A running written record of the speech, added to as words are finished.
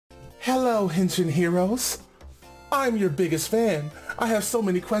Hello, Henshin heroes. I'm your biggest fan. I have so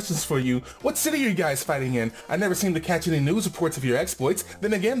many questions for you. What city are you guys fighting in? I never seem to catch any news reports of your exploits.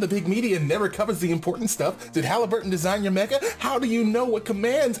 Then again, the big media never covers the important stuff. Did Halliburton design your mecha? How do you know what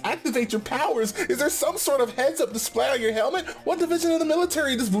commands activate your powers? Is there some sort of heads-up display on your helmet? What division of the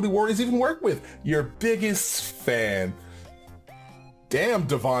military does Voodoo Warriors even work with? Your biggest fan. Damn,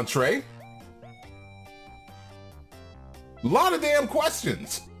 Devontre. Lot of damn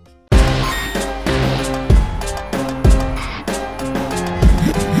questions.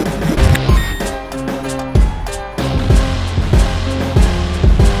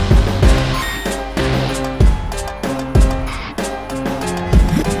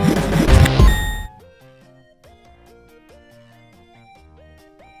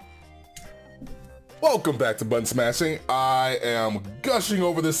 Welcome back to Button Smashing. I am gushing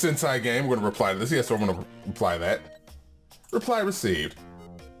over this Sentai game. We're going to reply to this. Yes, so I'm going to reply that. Reply received.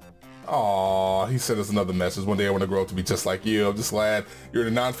 Aww, he sent us another message. One day I want to grow up to be just like you. I'm just glad you're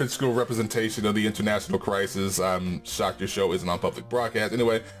the non-physical representation of the international crisis. I'm shocked your show isn't on public broadcast.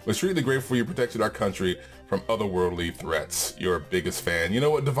 Anyway, we're extremely grateful you protected our country from otherworldly threats. Your biggest fan. You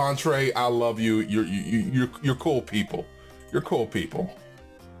know what, Devontre? I love you. You're cool people. You're cool people.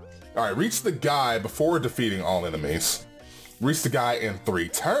 All right, reach the guy before defeating all enemies. Reach the guy in 3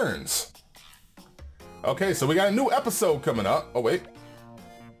 turns. Okay, so we got a new episode coming up. Oh, wait.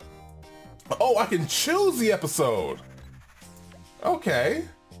 Oh, I can choose the episode. Okay.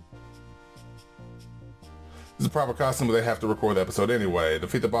 This is a proper costume, but they have to record the episode anyway.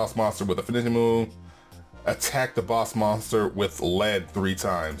 Defeat the boss monster with a finishing move. Attack the boss monster with lead 3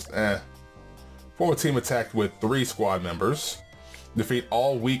 times. Form a team attack with 3 squad members. Defeat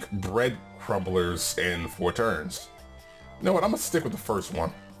all weak bread crumblers in 4 turns. You know what? I'm gonna stick with the first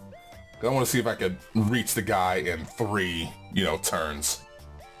one. I want to see if I could reach the guy in 3, turns.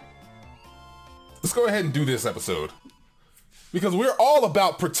 Let's go ahead and do this episode. Because we're all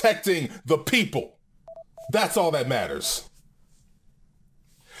about protecting the people. That's all that matters.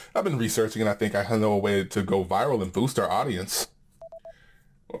 I've been researching and I think I know a way to go viral and boost our audience.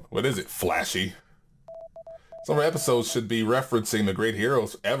 What is it? Flashy. Some of our episodes should be referencing the great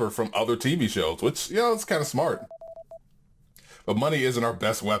heroes ever from other TV shows, which, it's kind of smart. But money isn't our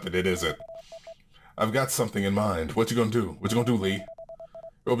best weapon, it isn't. I've got something in mind. What you gonna do? What you gonna do, Lee?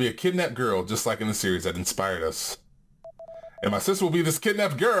 There'll be a kidnapped girl, just like in the series that inspired us. And my sister will be this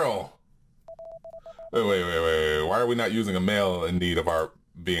kidnapped girl! Wait. Why are we not using a male in need of our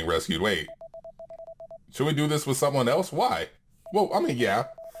being rescued? Wait. Should we do this with someone else? Why? Well, I mean, yeah.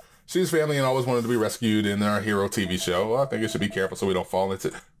 She's family and always wanted to be rescued in our hero TV show. I think it should be careful so we don't fall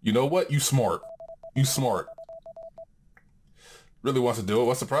into... You know what? You smart. You smart. Really wants to do it.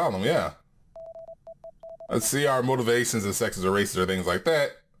 What's the problem? Yeah. Let's see our motivations and sexes or races or things like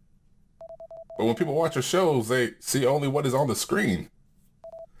that. But when people watch our shows, they see only what is on the screen.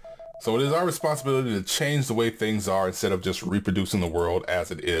 So it is our responsibility to change the way things are instead of just reproducing the world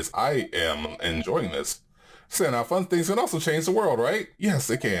as it is. I am enjoying this. Saying how fun things can also change the world, right? Yes,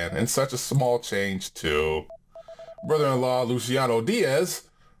 it can. And such a small change, too. Brother-in-law Luciano Diaz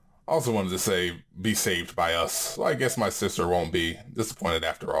also wanted to say, be saved by us. Well, I guess my sister won't be disappointed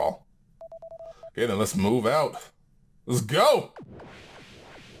after all. Okay, then let's move out. Let's go!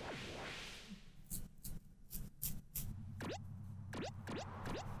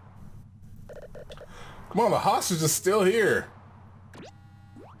 Come on, the hostage is still here.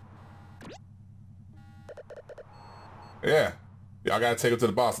 Yeah. Y'all gotta take him to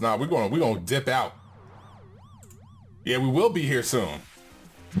the boss. Nah, we're gonna dip out. Yeah, we will be here soon.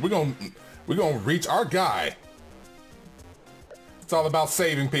 We're gonna reach our guy. It's all about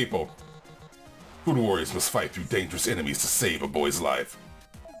saving people. Voodoo Warriors must fight through dangerous enemies to save a boy's life.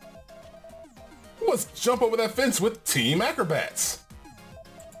 Let's jump over that fence with Team Acrobats.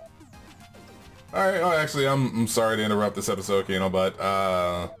 Alright, actually, I'm sorry to interrupt this episode, but,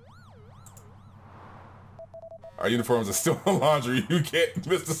 our uniforms are still in laundry. You can't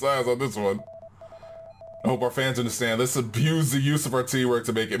miss the size on this one. I hope our fans understand. Let's abuse the use of our teamwork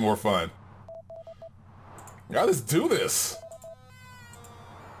to make it more fun. Yeah, let's do this.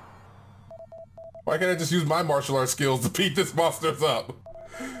 Why can't I just use my martial arts skills to beat this monsters up?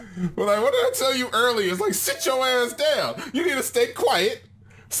 Well, like, what did I tell you earlier? It's like, sit your ass down. You need to stay quiet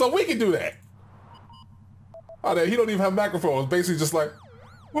so we can do that. Oh, he don't even have microphones. Basically just like,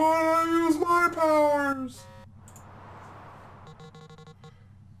 why don't I use my powers?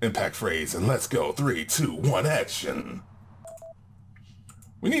 Impact phrase and let's go. 3, 2, 1, action.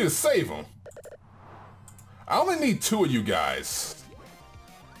 We need to save him. I only need 2 of you guys.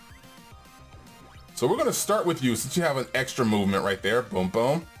 So we're gonna start with you since you have an extra movement right there. Boom,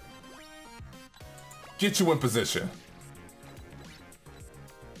 boom. get you in position.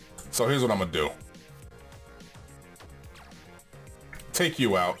 So here's what I'm gonna do. Take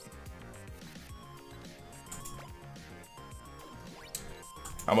you out.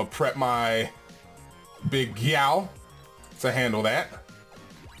 I'm gonna prep my big gal to handle that.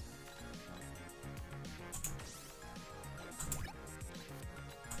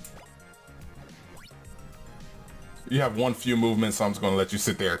 You have one few movements, so I'm just gonna let you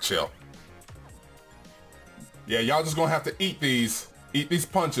sit there and chill. Yeah, y'all just gonna have to eat these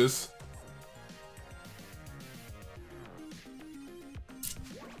punches.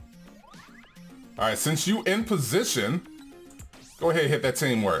 All right, since you in position, go ahead and hit that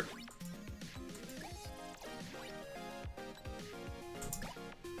teamwork.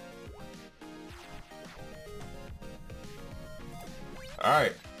 All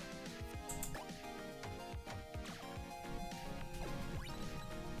right.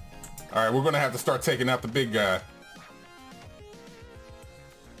 All right, we're gonna have to start taking out the big guy.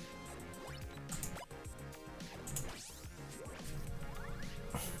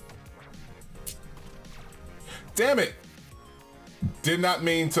 Damn it! Did not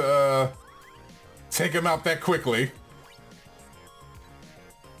mean to take him out that quickly.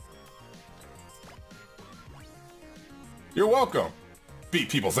 You're welcome. Beat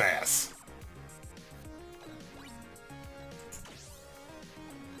people's ass.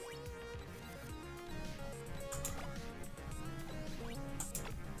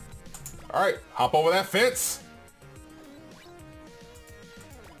 All right, hop over that fence.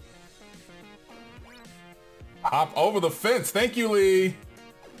 Hop over the fence. Thank you, Lee.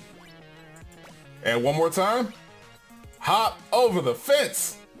 And one more time. Hop over the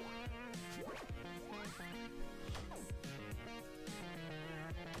fence.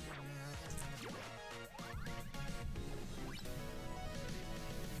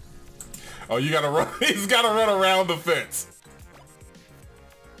 Oh, you gotta run. He's gotta run around the fence.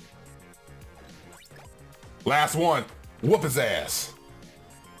 Last one. Whoop his ass.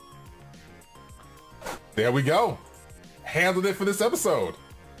 There we go. Handled it for this episode.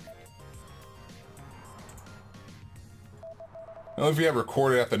 I don't know if you have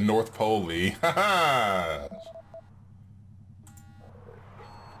recorded at the North Pole, Lee.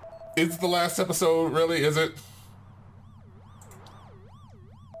 Is the last episode, really? Is it?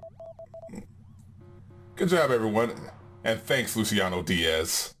 Good job, everyone. And thanks, Luciano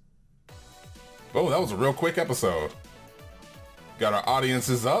Diaz. Oh, that was a real quick episode. Got our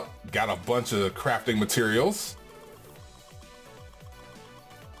audiences up. Got a bunch of crafting materials.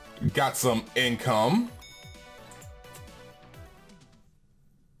 Got some income.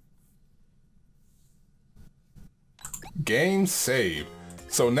 Game save.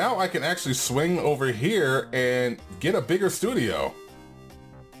 So now I can actually swing over here and get a bigger studio.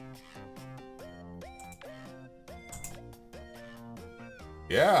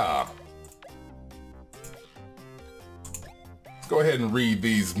 Yeah. Let's go ahead and read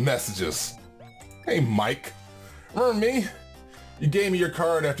these messages. Hey, Mike. Remember me? You gave me your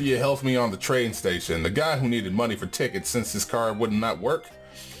card after you helped me on the train station. The guy who needed money for tickets since his card would not work.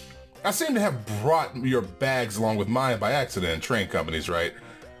 I seem to have brought your bags along with mine by accident. Train companies, right?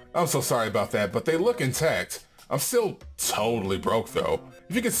 I'm so sorry about that, but they look intact. I'm still totally broke, though.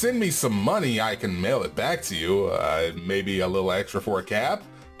 If you could send me some money, I can mail it back to you. Maybe a little extra for a cab.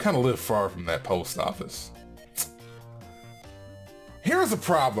 Kind of live far from that post office. Here's a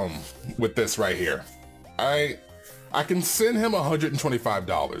problem with this right here. I can send him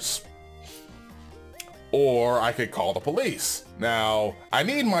 $125. Or I could call the police. Now, I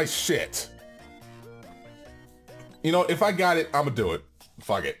need my shit. You know, if I got it, I'm gonna do it.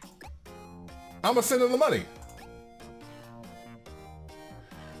 Fuck it. I'm gonna send him the money.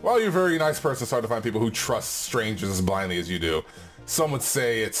 Well, you're a very nice person. It's hard to find people who trust strangers as blindly as you do. Some would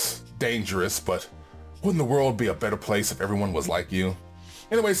say it's dangerous, but wouldn't the world be a better place if everyone was like you?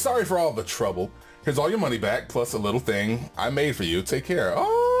 Anyway, sorry for all the trouble. Here's all your money back, plus a little thing I made for you. Take care.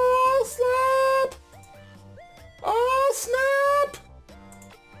 Oh, snap! Oh, snap!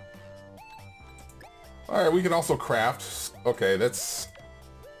 Alright, we can also craft. Okay, that's...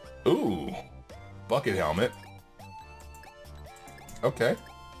 Ooh. Bucket helmet. Okay.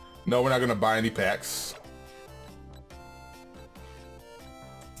 No, we're not gonna buy any packs.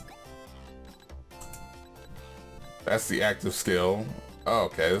 That's the active skill. Oh,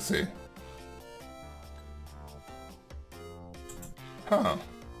 okay, let's see. Huh.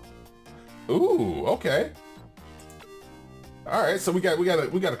 Ooh, okay. All right, so we got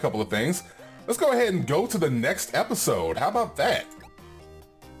a couple of things. Let's go ahead and go to the next episode. How about that?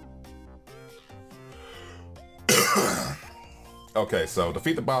 Okay, so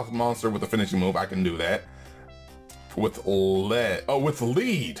defeat the boss monster with the finishing move. I can do that. With lead. Oh, with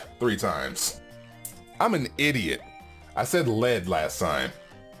lead 3 times. I'm an idiot. I said lead last time.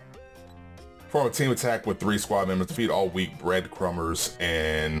 Form a team attack with 3 squad members. Defeat all weak breadcrumbers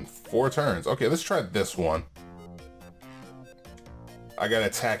in 4 turns. Okay, let's try this one. I gotta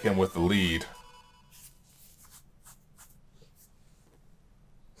attack him with the lead.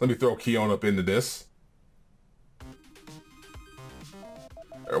 Let me throw Keon up into this.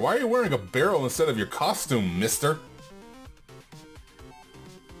 Why are you wearing a barrel instead of your costume, mister?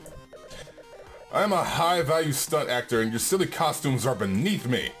 I am a high-value stunt actor and your silly costumes are beneath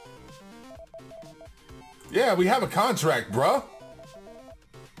me. Yeah, we have a contract, bruh.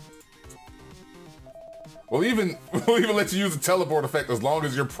 We'll even let you use the teleport effect as long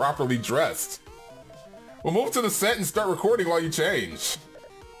as you're properly dressed. We'll move to the set and start recording while you change.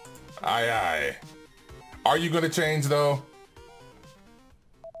 Aye, aye. Are you gonna change, though?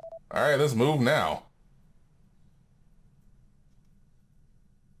 Alright, let's move now.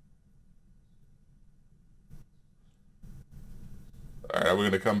 Alright, are we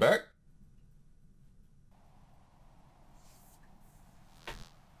gonna come back?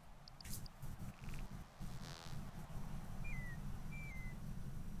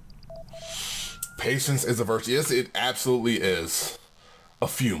 Patience is a virtue. Yes, it absolutely is. A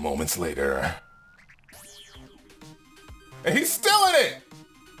few moments later. And he's still in it!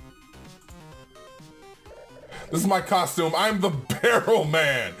 This is my costume. I'm the Barrel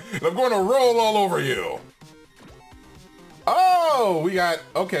Man. And I'm going to roll all over you. Oh, we got...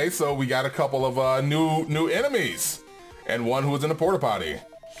 Okay, so we got a couple of new enemies. And one who was in the porta potty.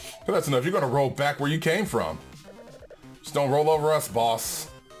 So that's enough. You're going to roll back where you came from. Just don't roll over us, boss.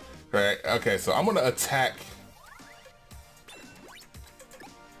 Right, okay, so I'm gonna attack.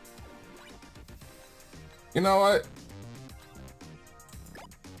 You know what?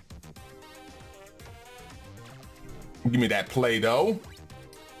 Give me that Play-Doh.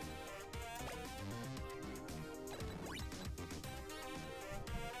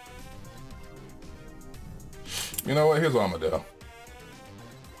 You know what? Here's what I'm gonna do. I'm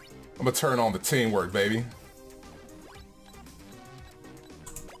gonna turn on the teamwork, baby.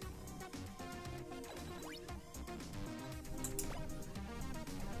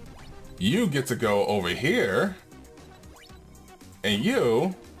 You get to go over here. And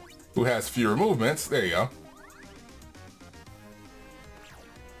you, who has fewer movements, there you go.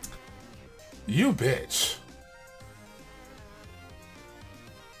 You bitch.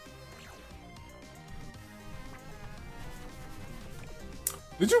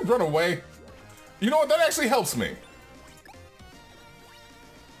 Did you run away? You know what? That actually helps me.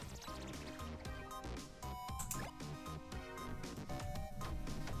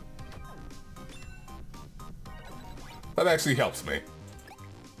 That actually helps me.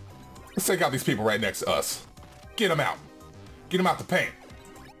 Let's take out these people right next to us. Get them out. Get them out the paint.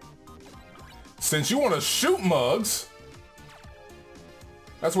 Since you want to shoot mugs,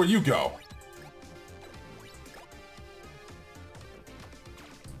 that's where you go.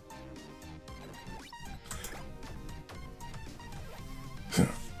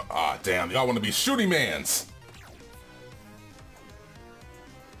 Ah, damn. Y'all want to be shooting mans.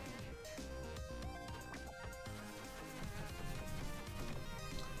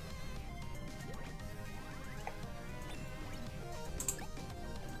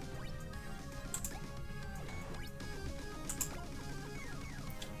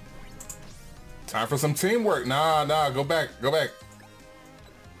 Time for some teamwork. Nah, go back, go back.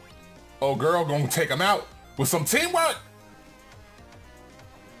 Oh, girl, gonna take him out with some teamwork.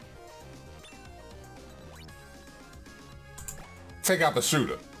 Take out the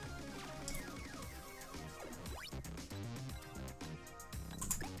shooter.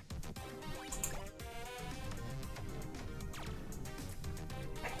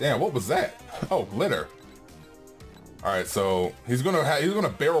 Damn, what was that? Oh, glitter. All right, so he's gonna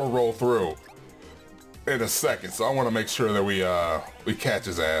barrel roll through in a second, so I want to make sure that we catch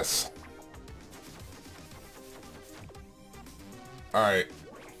his ass. All right.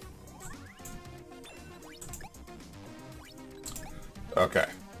 Okay.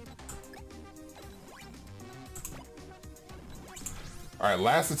 All right,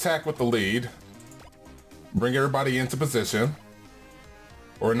 last attack with the lead. Bring everybody into position.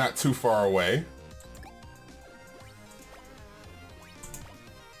 Or not too far away.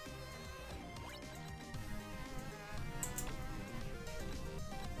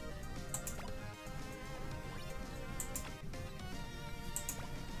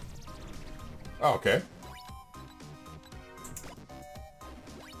 Oh, okay.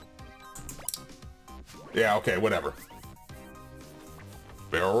 Yeah, okay, whatever.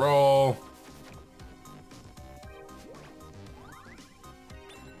 Barrel roll.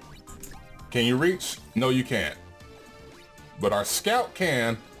 Can you reach? No, you can't. But our scout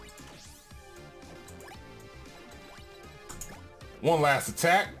can. One last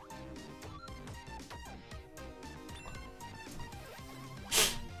attack.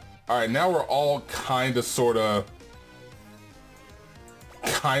 All right, now we're all kind of, sort of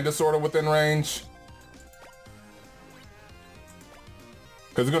within range.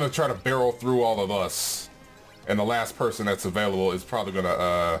 Because they're going to try to barrel through all of us. And the last person that's available is probably going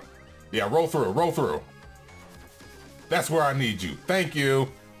to, yeah, roll through, roll through. That's where I need you. Thank you.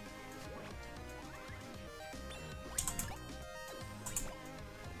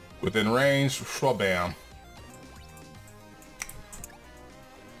 Within range, bam.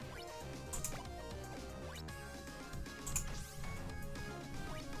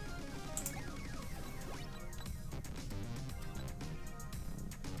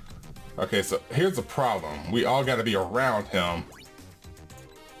 Okay, so here's the problem. We all got to be around him.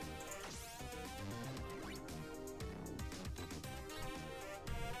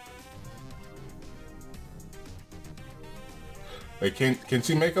 Wait, can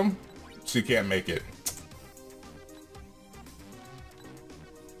she make him? She can't make it.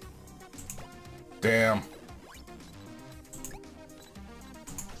 Damn.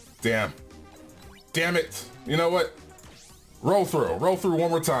 Damn. Damn it. You know what? Roll through one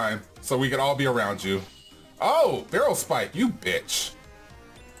more time so we can all be around you. Oh, barrel spike, you bitch.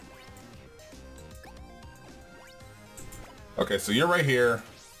 Okay, so you're right here.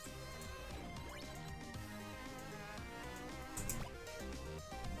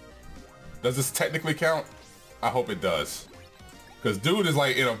 Does this technically count? I hope it does. Because dude is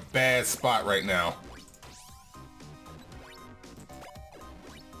like in a bad spot right now.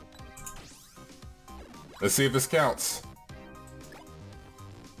 Let's see if this counts.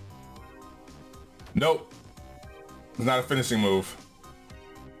 Nope. It's not a finishing move.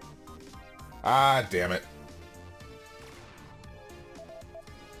 Ah, damn it.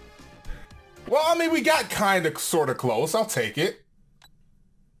 Well, I mean, we got kind of, sort of close. I'll take it.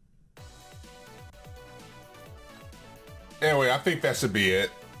 Anyway, I think that should be it.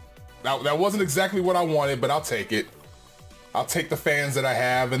 That wasn't exactly what I wanted, but I'll take it. I'll take the fans that I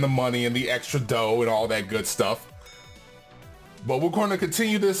have and the money and the extra dough and all that good stuff. But we're going to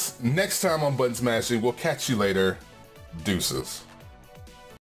continue this next time on Button Smashing. We'll catch you later. Deuces.